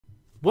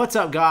What's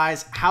up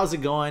guys, how's it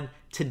going?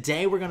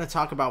 Today we're going to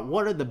talk about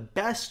what are the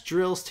best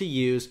drills to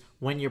use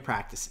when you're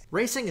practicing.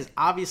 Racing is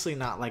obviously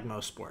not like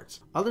most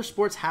sports. Other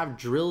sports have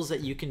drills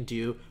that you can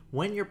do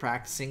when you're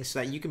practicing so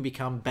that you can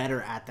become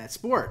better at that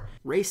sport.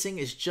 Racing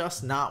is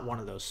just not one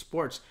of those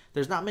sports.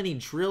 There's not many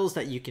drills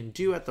that you can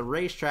do at the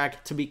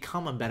racetrack to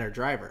become a better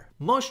driver.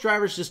 Most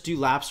drivers just do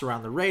laps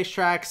around the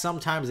racetrack.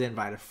 Sometimes they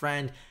invite a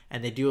friend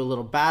and they do a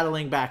little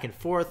battling back and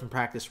forth and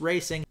practice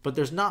racing, but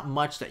there's not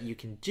much that you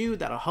can do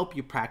that'll help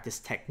you practice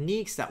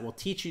techniques that will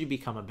teach you to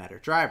become a better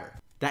driver.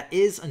 That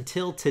is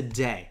until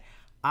today.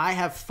 I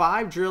have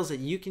 5 drills that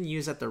you can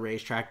use at the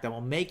racetrack that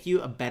will make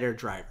you a better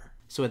driver.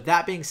 So with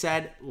that being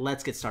said,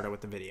 let's get started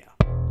with the video.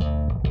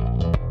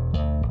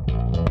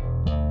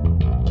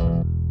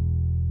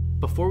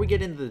 Before we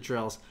get into the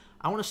drills,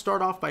 I want to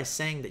start off by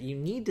saying that you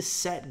need to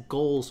set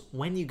goals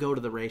when you go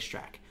to the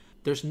racetrack.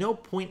 There's no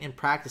point in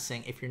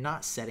practicing if you're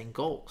not setting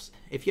goals.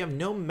 If you have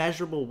no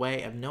measurable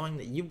way of knowing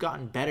that you've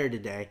gotten better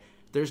today,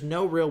 there's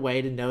no real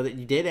way to know that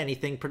you did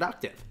anything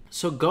productive.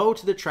 So go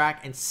to the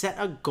track and set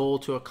a goal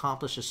to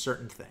accomplish a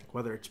certain thing,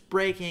 whether it's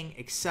braking,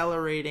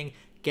 accelerating,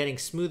 getting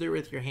smoother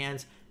with your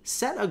hands.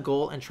 Set a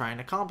goal and try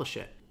and accomplish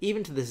it.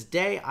 Even to this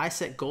day, I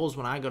set goals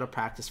when I go to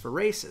practice for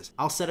races.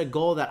 I'll set a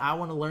goal that I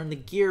want to learn the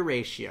gear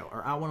ratio,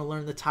 or I want to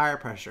learn the tire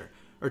pressure,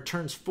 or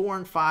turns 4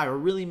 and 5 are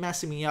really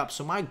messing me up.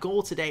 So my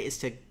goal today is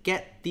to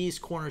get these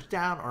corners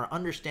down or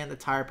understand the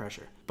tire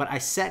pressure. But I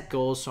set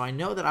goals so I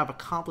know that I've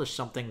accomplished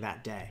something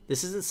that day.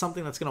 This isn't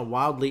something that's going to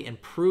wildly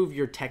improve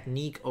your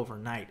technique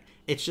overnight.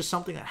 It's just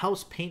something that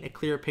helps paint a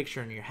clear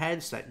picture in your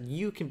head so that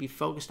you can be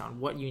focused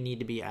on what you need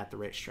to be at the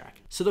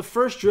racetrack. So the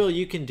first drill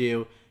you can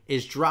do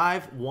is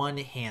drive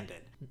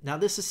one-handed. Now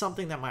this is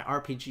something that my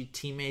RPG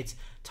teammates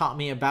taught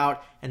me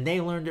about, and they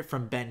learned it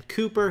from Ben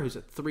Cooper, who's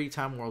a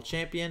 3-time world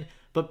champion.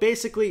 But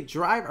basically,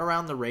 drive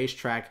around the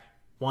racetrack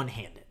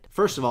one-handed.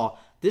 First of all,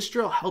 this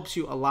drill helps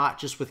you a lot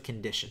just with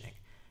conditioning.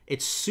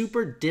 It's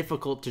super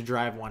difficult to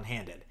drive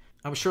one-handed.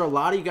 I'm sure a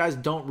lot of you guys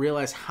don't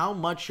realize how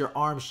much your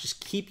arms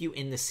just keep you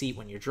in the seat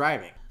when you're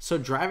driving. So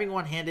driving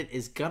one-handed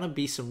is gonna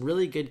be some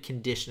really good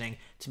conditioning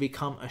to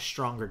become a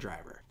stronger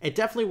driver. It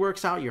definitely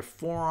works out your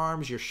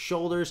forearms, your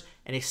shoulders,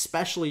 and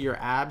especially your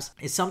abs.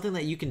 It's something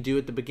that you can do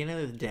at the beginning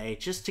of the day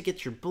just to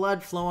get your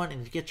blood flowing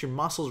and to get your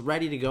muscles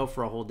ready to go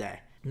for a whole day.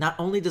 Not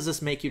only does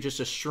this make you just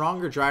a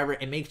stronger driver,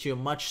 it makes you a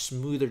much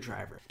smoother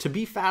driver. To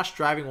be fast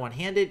driving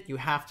one-handed, you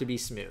have to be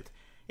smooth.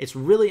 It's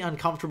really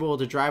uncomfortable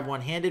to drive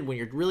one-handed when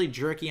you're really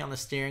jerky on the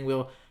steering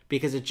wheel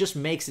because it just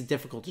makes it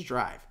difficult to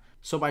drive.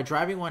 So by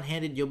driving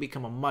one-handed, you'll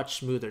become a much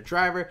smoother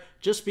driver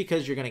just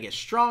because you're going to get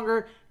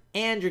stronger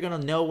and you're going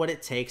to know what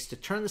it takes to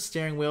turn the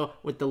steering wheel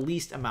with the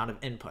least amount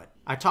of input.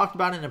 I talked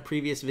about it in a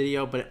previous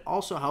video, but it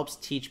also helps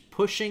teach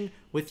pushing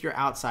with your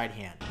outside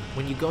hand.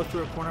 When you go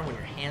through a corner when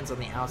your hand's on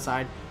the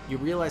outside, you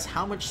realize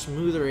how much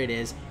smoother it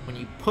is when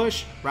you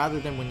push rather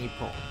than when you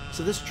pull.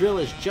 So this drill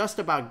is just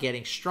about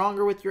getting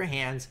stronger with your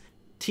hands,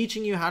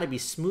 teaching you how to be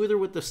smoother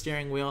with the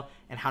steering wheel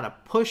and how to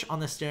push on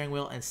the steering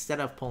wheel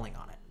instead of pulling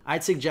on it.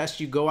 I'd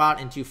suggest you go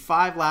out and do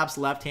 5 laps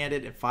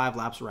left-handed and 5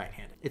 laps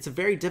right-handed. It's a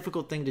very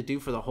difficult thing to do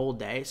for the whole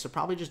day, so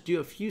probably just do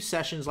a few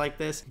sessions like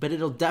this, but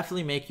it'll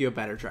definitely make you a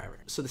better driver.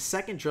 So the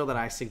second drill that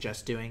I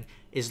suggest doing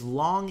is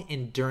long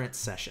endurance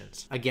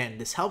sessions. Again,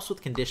 this helps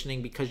with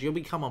conditioning because you'll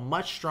become a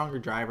much stronger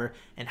driver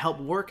and help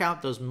work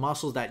out those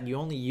muscles that you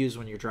only use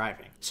when you're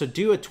driving. So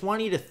do a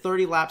 20 to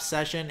 30 lap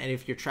session, and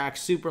if your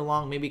track's super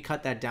long, maybe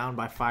cut that down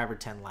by 5 or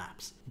 10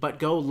 laps. But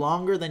go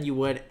longer than you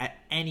would at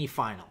any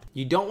final.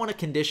 You don't want to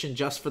condition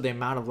just for the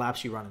amount of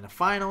laps you run in a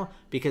final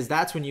because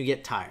that's when you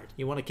get tired.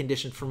 You want to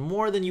condition for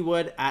more than you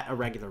would at a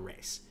regular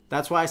race.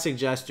 That's why I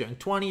suggest doing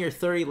 20 or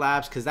 30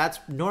 laps because that's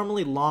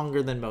normally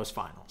longer than most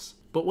finals.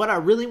 But what I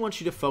really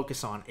want you to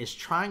focus on is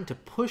trying to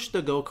push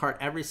the go-kart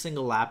every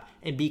single lap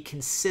and be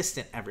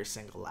consistent every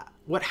single lap.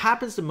 What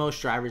happens to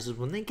most drivers is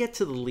when they get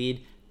to the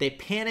lead, they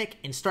panic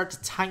and start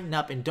to tighten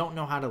up and don't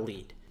know how to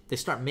lead. They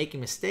start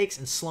making mistakes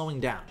and slowing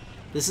down.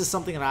 This is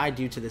something that I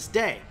do to this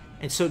day.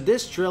 And so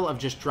this drill of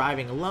just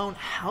driving alone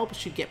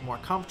helps you get more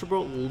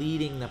comfortable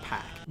leading the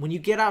pack. When you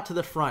get out to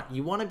the front,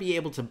 you want to be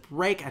able to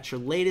brake at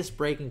your latest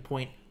braking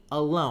point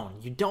alone.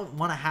 You don't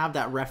want to have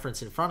that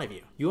reference in front of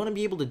you. You want to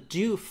be able to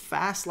do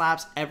fast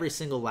laps every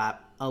single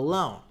lap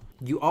alone.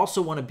 You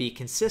also want to be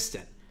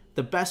consistent.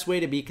 The best way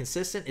to be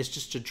consistent is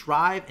just to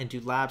drive and do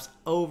laps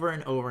over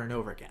and over and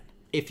over again.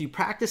 If you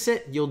practice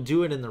it, you'll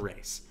do it in the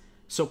race.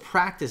 So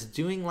practice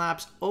doing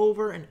laps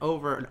over and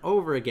over and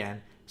over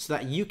again so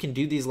that you can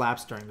do these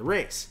laps during the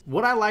race.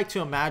 What I like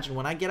to imagine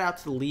when I get out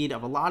to the lead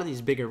of a lot of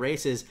these bigger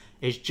races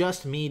is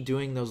just me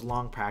doing those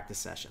long practice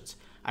sessions.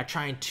 I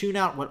try and tune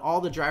out what all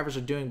the drivers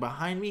are doing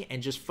behind me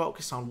and just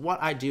focus on what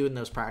I do in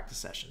those practice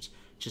sessions.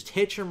 Just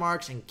hit your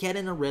marks and get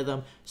in a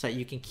rhythm so that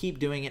you can keep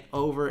doing it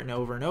over and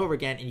over and over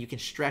again and you can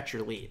stretch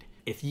your lead.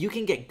 If you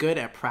can get good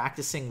at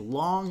practicing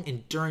long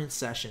endurance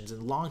sessions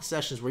and long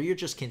sessions where you're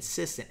just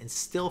consistent and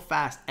still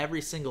fast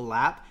every single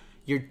lap,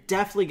 you're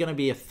definitely going to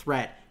be a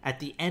threat at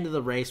the end of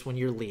the race when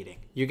you're leading.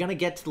 You're going to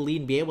get to the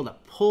lead and be able to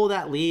pull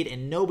that lead,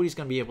 and nobody's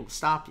going to be able to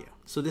stop you.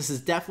 So this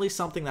is definitely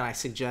something that I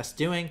suggest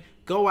doing.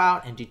 Go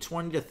out and do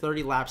 20 to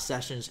 30 lap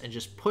sessions and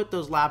just put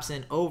those laps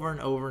in over and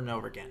over and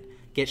over again.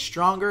 Get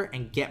stronger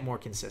and get more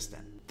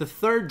consistent. The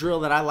third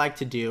drill that I like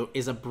to do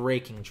is a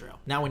braking drill.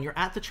 Now, when you're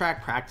at the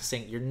track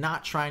practicing, you're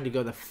not trying to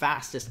go the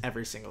fastest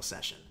every single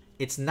session.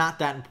 It's not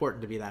that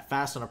important to be that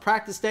fast on a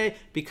practice day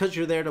because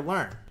you're there to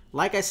learn.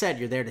 Like I said,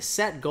 you're there to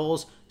set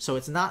goals, so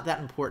it's not that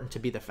important to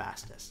be the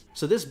fastest.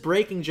 So this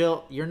braking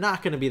drill, you're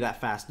not going to be that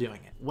fast doing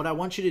it. What I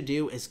want you to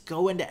do is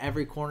go into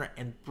every corner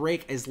and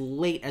brake as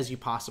late as you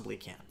possibly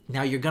can.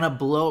 Now, you're going to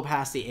blow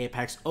past the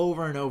apex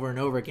over and over and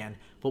over again,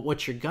 but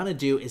what you're going to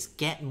do is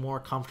get more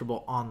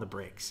comfortable on the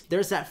brakes.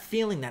 There's that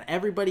feeling that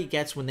everybody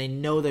gets when they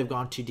know they've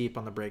gone too deep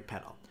on the brake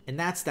pedal. And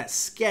that's that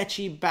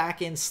sketchy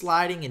back end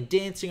sliding and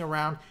dancing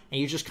around, and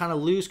you just kind of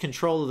lose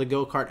control of the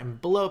go-kart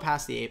and blow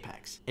past the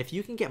apex. If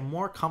you can get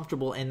more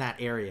comfortable in that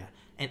area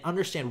and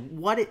understand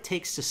what it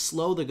takes to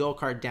slow the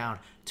go-kart down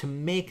to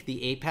make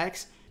the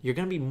apex, you're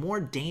going to be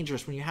more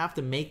dangerous when you have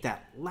to make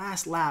that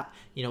last lap,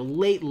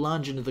 late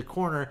lunge into the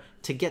corner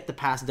to get the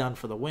pass done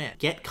for the win.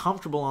 Get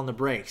comfortable on the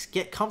brakes.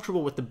 Get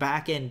comfortable with the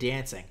back end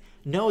dancing.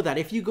 Know that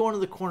if you go into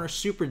the corner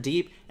super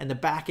deep and the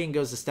back end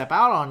goes to step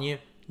out on you,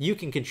 you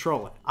can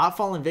control it. I've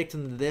fallen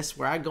victim to this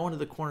where I go into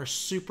the corner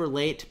super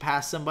late to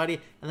pass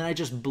somebody and then I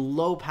just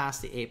blow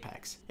past the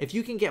apex. If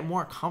you can get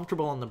more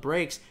comfortable on the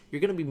brakes,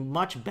 you're going to be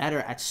much better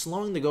at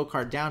slowing the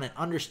go-kart down and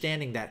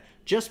understanding that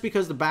just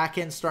because the back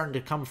end's starting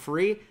to come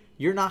free,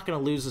 you're not going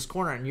to lose this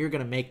corner and you're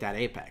going to make that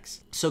apex.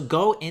 So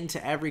go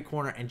into every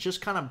corner and just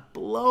kind of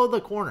blow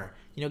the corner.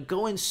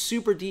 Go in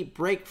super deep,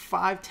 brake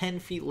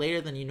 5-10 feet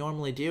later than you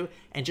normally do,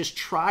 and just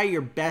try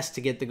your best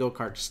to get the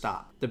go-kart to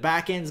stop. The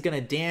back end's going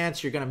to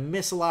dance, you're going to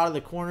miss a lot of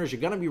the corners, you're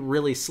going to be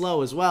really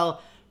slow as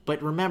well,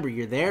 but remember,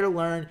 you're there to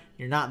learn,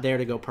 you're not there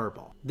to go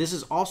purple. This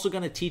is also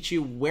going to teach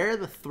you where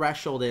the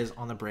threshold is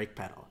on the brake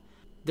pedal.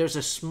 There's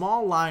a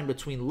small line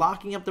between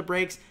locking up the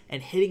brakes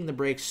and hitting the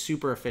brakes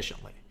super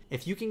efficiently.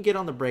 If you can get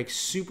on the brakes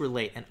super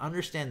late and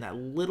understand that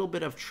little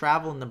bit of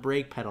travel in the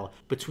brake pedal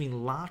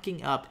between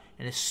locking up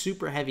and a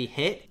super heavy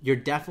hit, you're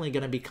definitely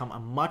going to become a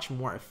much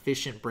more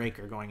efficient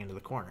braker going into the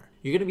corner.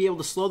 You're going to be able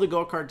to slow the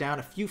go-kart down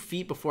a few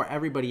feet before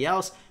everybody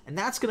else, and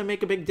that's going to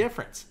make a big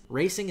difference.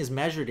 Racing is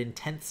measured in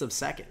tenths of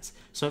seconds.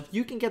 So if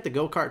you can get the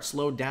go-kart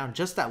slowed down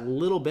just that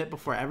little bit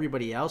before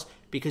everybody else,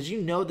 because you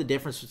know the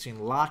difference between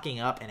locking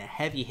up and a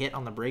heavy hit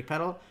on the brake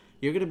pedal,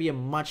 you're going to be a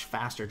much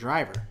faster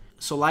driver.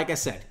 So like I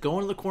said, go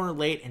into the corner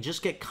late and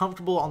just get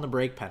comfortable on the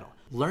brake pedal.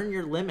 Learn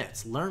your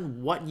limits,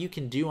 learn what you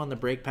can do on the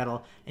brake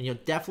pedal, and you'll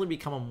definitely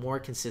become a more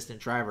consistent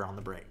driver on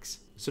the brakes.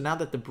 So now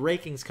that the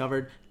braking's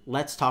covered,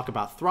 let's talk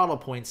about throttle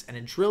points and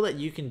a drill that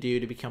you can do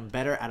to become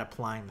better at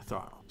applying the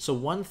throttle. So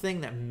one thing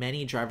that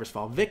many drivers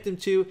fall victim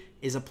to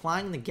is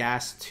applying the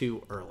gas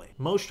too early.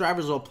 Most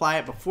drivers will apply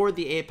it before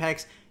the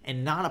apex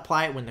and not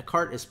apply it when the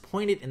kart is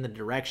pointed in the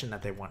direction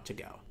that they want to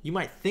go. You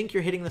might think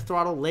you're hitting the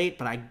throttle late,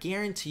 but I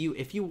guarantee you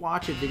if you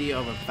watch a video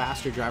of a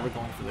faster driver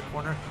going for the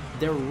corner,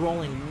 they're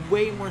rolling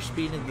way more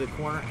speed into the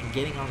corner and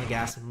getting on the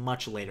gas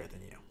much later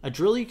than you. A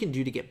drill you can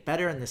do to get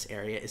better in this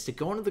area is to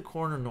go into the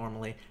corner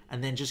normally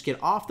and then just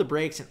get off the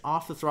brakes and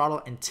off the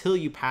throttle until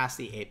you pass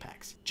the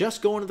apex.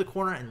 Just go into the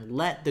corner and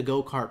let the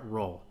go-kart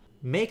roll.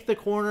 Make the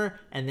corner,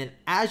 and then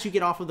as you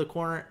get off of the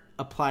corner,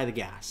 apply the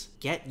gas.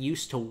 Get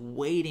used to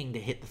waiting to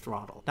hit the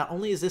throttle. Not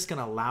only is this going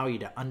to allow you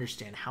to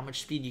understand how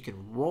much speed you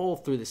can roll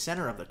through the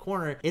center of the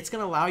corner, it's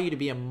going to allow you to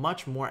be a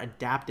much more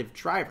adaptive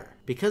driver.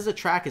 Because the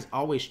track is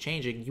always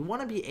changing, you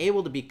want to be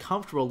able to be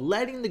comfortable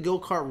letting the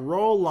go-kart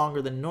roll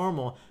longer than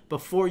normal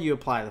before you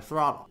apply the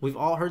throttle. We've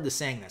all heard the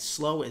saying that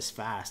slow is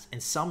fast,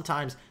 and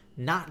sometimes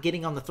not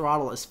getting on the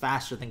throttle is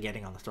faster than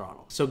getting on the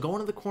throttle. So go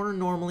into the corner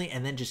normally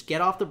and then just get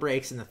off the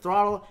brakes and the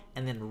throttle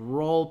and then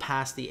roll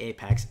past the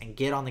apex and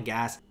get on the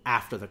gas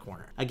after the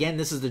corner. Again,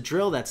 this is the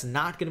drill that's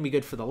not going to be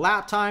good for the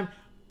lap time,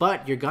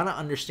 but you're going to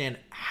understand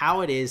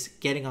how it is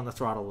getting on the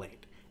throttle late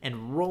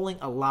and rolling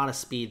a lot of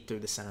speed through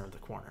the center of the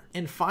corner.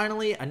 And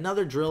finally,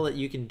 another drill that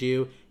you can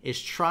do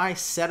is try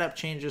setup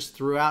changes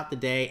throughout the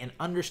day and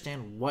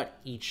understand what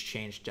each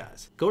change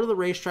does. Go to the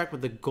racetrack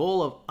with the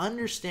goal of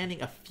understanding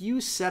a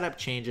few setup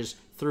changes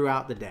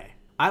throughout the day.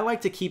 I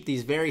like to keep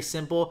these very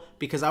simple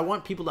because I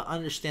want people to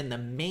understand the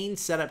main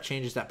setup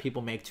changes that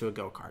people make to a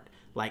go-kart,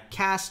 like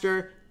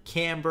caster,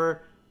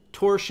 camber,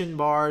 torsion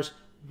bars,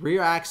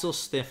 rear axle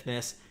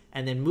stiffness,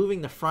 and then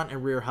moving the front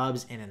and rear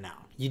hubs in and out.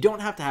 You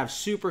don't have to have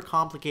super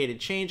complicated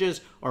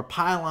changes or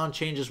pile on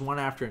changes one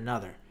after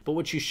another. But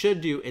what you should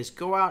do is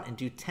go out and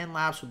do 10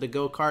 laps with the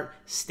go-kart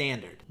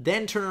standard.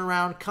 Then turn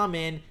around, come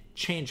in,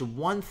 change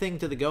one thing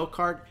to the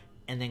go-kart,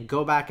 and then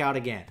go back out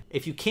again.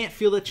 If you can't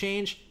feel the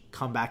change,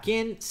 come back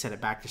in, set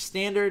it back to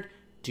standard,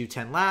 do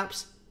 10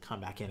 laps,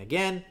 come back in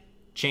again,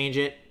 change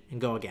it,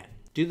 and go again.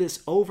 Do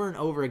this over and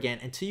over again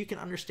until you can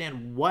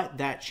understand what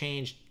that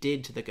change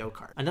did to the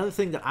go-kart. Another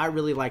thing that I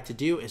really like to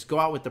do is go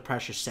out with the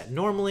pressure set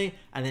normally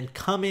and then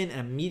come in and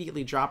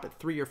immediately drop it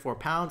 3 or 4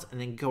 pounds and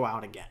then go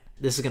out again.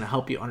 This is going to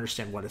help you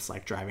understand what it's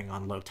like driving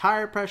on low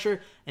tire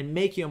pressure and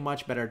make you a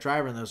much better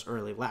driver in those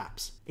early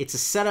laps. It's a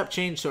setup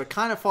change, so it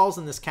kind of falls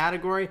in this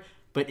category,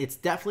 but it's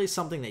definitely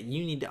something that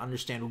you need to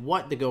understand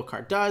what the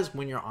go-kart does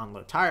when you're on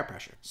low tire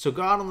pressure. So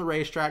go out on the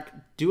racetrack,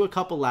 do a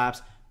couple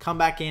laps, come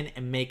back in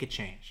and make a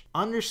change.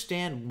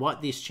 Understand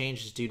what these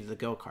changes do to the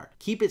go-kart.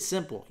 Keep it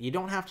simple. You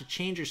don't have to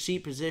change your seat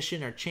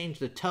position or change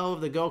the toe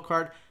of the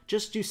go-kart.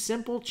 Just do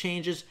simple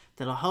changes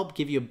that'll help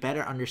give you a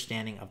better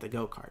understanding of the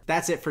go-kart.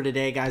 That's it for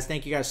today, guys.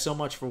 Thank you guys so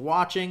much for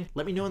watching.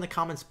 Let me know in the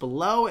comments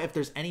below if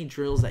there's any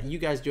drills that you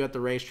guys do at the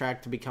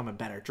racetrack to become a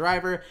better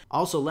driver.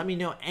 Also, let me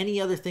know any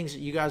other things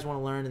that you guys want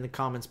to learn in the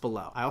comments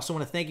below. I also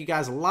want to thank you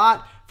guys a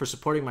lot for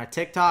supporting my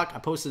TikTok. I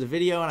posted a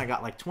video and I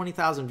got like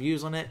 20,000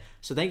 views on it.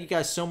 So thank you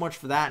guys so much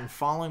for that and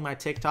following my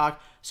TikTok.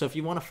 So if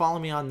you want to follow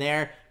me on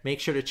there, make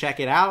sure to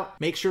check it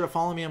out. Make sure to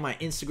follow me on my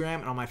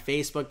Instagram and on my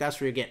Facebook. That's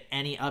where you get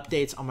any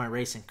updates on my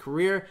racing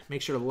career.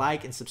 Make sure to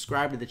like and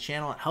subscribe to the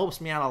channel. It helps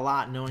me out a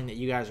lot knowing that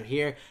you guys are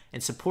here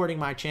and supporting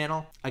my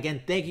channel.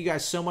 Again, thank you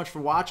guys so much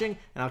for watching,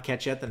 and I'll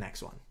catch you at the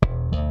next one.